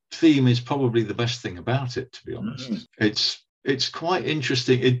that theme is probably the best thing about it, to be honest. It's quite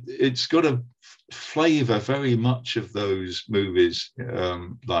interesting. It's got a flavour very much of those movies,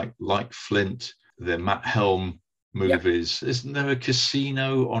 like Flint, the Matt Helm movies. Yep. Isn't there a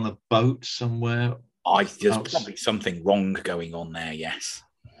casino on a boat somewhere? There's probably something wrong going on there, yes.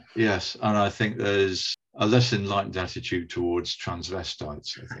 Yes, and I think there's a less enlightened attitude towards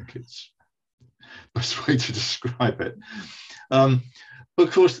transvestites. I think it's the best way to describe it. But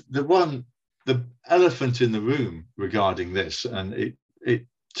of course, the elephant in the room regarding this, and it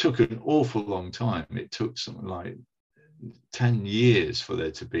took an awful long time. It took something like 10 years for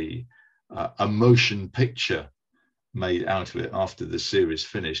there to be a motion picture made out of it after the series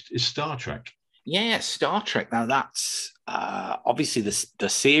finished, is Star Trek. Yeah, Star Trek. Now that's obviously the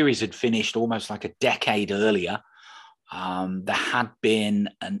series had finished almost like a decade earlier. There had been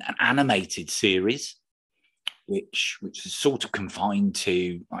an animated series, which is sort of confined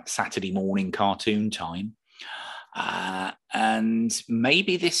to like Saturday morning cartoon time, and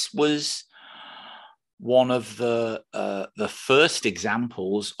maybe this was one of the first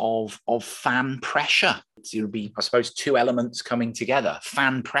examples of fan pressure. It would be, I suppose, two elements coming together: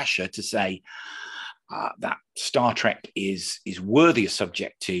 fan pressure to say that Star Trek is worthy a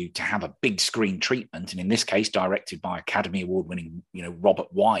subject to have a big screen treatment, and in this case, directed by Academy Award-winning,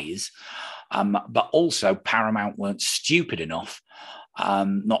 Robert Wise. But also, Paramount weren't stupid enough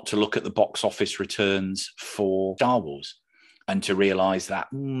not to look at the box office returns for Star Wars and to realise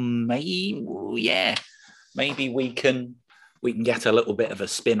that maybe we can get a little bit of a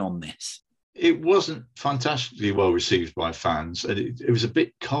spin on this. It wasn't fantastically well received by fans, and it was a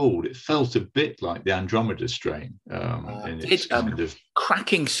bit cold. It felt a bit like the Andromeda Strain. It's kind of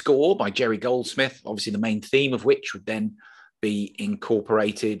cracking score by Jerry Goldsmith, obviously the main theme of which would then be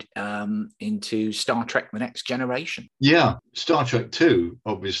incorporated into Star Trek: The Next Generation. Yeah, Star Trek 2,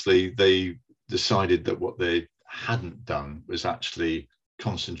 obviously they decided that what they hadn't done was actually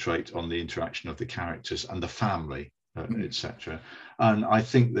concentrate on the interaction of the characters and the family, etc. And I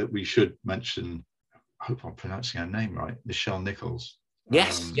think that we should mention, I hope I'm pronouncing her name right, Nichelle Nichols.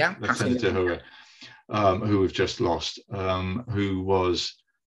 Yes, Lieutenant Uhura, who we've just lost, who was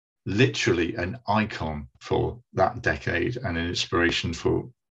literally an icon for that decade and an inspiration for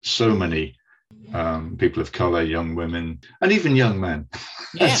so many people of color, young women, and even young men.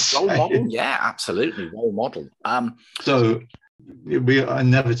 Yes, role model. Yeah, absolutely, role model. So we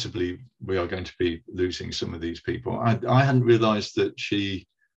are going to be losing some of these people. I hadn't realized that she,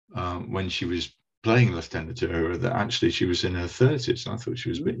 when she was playing Lieutenant Uhura that actually she was in her 30s. I thought she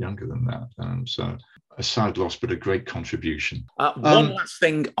was a bit younger than that. So a sad loss, but a great contribution. One last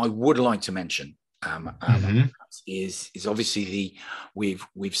thing I would like to mention is obviously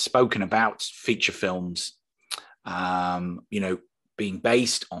we've spoken about feature films, being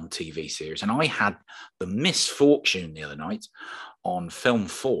based on TV series, and I had the misfortune the other night on Film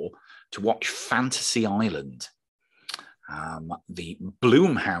 4 to watch Fantasy Island, the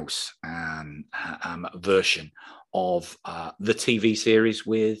Blumhouse version of the TV series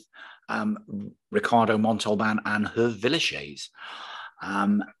with Ricardo Montalban and Hervé Villechaize.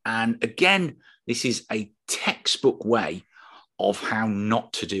 And again, this is a textbook way of how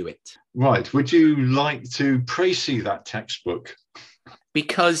not to do it. Right. Would you like to précis that textbook?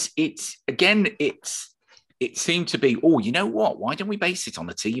 Because it seemed to be, you know what? Why don't we base it on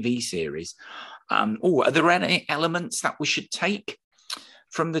the TV series? Are there any elements that we should take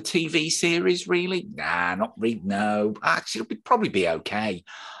from the TV series, really? Nah, not really, no. Actually, it'll probably be okay.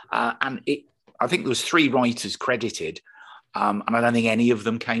 I think there was 3 writers credited, and I don't think any of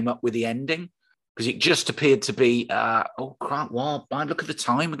them came up with the ending, because it just appeared to be, crap, well, look at the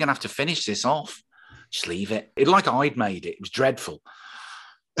time. We're going to have to finish this off. Just leave it. It's like I'd made it. It was dreadful.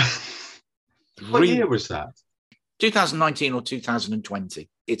 What year was that? 2019 or 2020.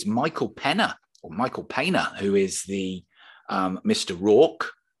 It's Michael Pena, who is the Mr.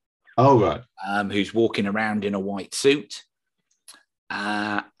 Rourke. Oh, right. Who's walking around in a white suit.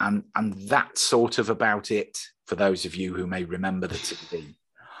 And that's sort of about it for those of you who may remember the TV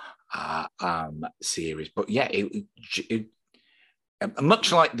series. But yeah, it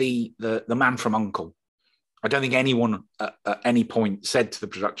much like the Man from U.N.C.L.E., I don't think anyone at any point said to the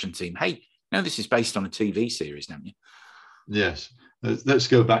production team, hey, no, this is based on a TV series, don't you? Yes. Let's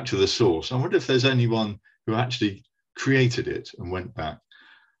go back to the source. I wonder if there's anyone who actually created it and went back.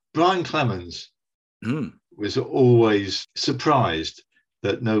 Brian Clemens was always surprised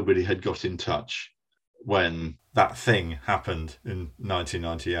that nobody had got in touch when that thing happened in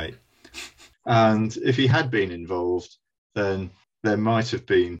 1998. And if he had been involved, then there might have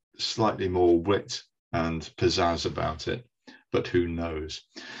been slightly more wit and pizzazz about it, but who knows?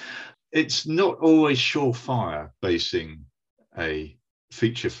 It's not always surefire basing a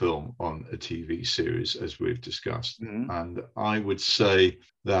feature film on a TV series, as we've discussed. And I would say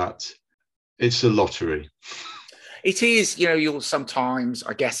that it's a lottery. It is. You'll sometimes,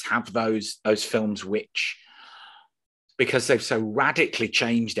 I guess, have those films which, because they've so radically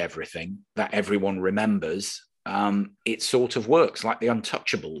changed everything that everyone remembers, it sort of works, like The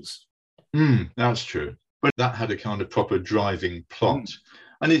Untouchables. That's true. But that had a kind of proper driving plot.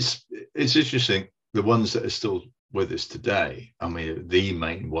 And it's interesting, the ones that are still with us today, I mean, the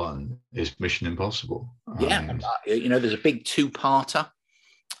main one is Mission Impossible. Yeah, there's a big 2-parter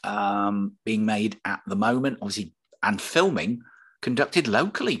being made at the moment, obviously, and filming conducted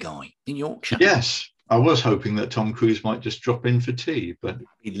locally, Guy, in Yorkshire. Yes, I was hoping that Tom Cruise might just drop in for tea, but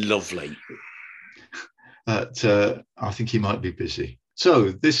lovely. But I think he might be busy.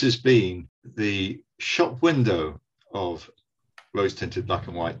 So this has been the shop window of rose-tinted black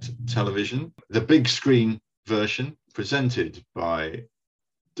and white television, the big screen version presented by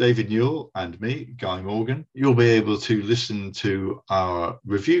David Newell and me, Guy Morgan. You'll be able to listen to our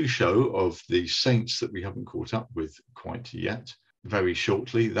review show of The Saints that we haven't caught up with quite yet very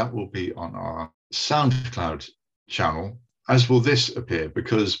shortly. That will be on our SoundCloud channel, as will this appear,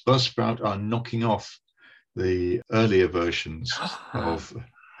 because Buzzsprout are knocking off the earlier versions of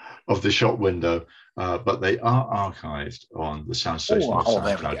the shop window, but they are archived on the Soundstation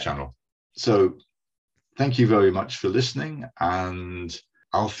SoundCloud channel. So thank you very much for listening, and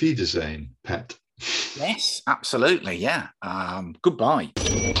Auf Wiedersehen, Pet. Yes, absolutely. Yeah. Goodbye.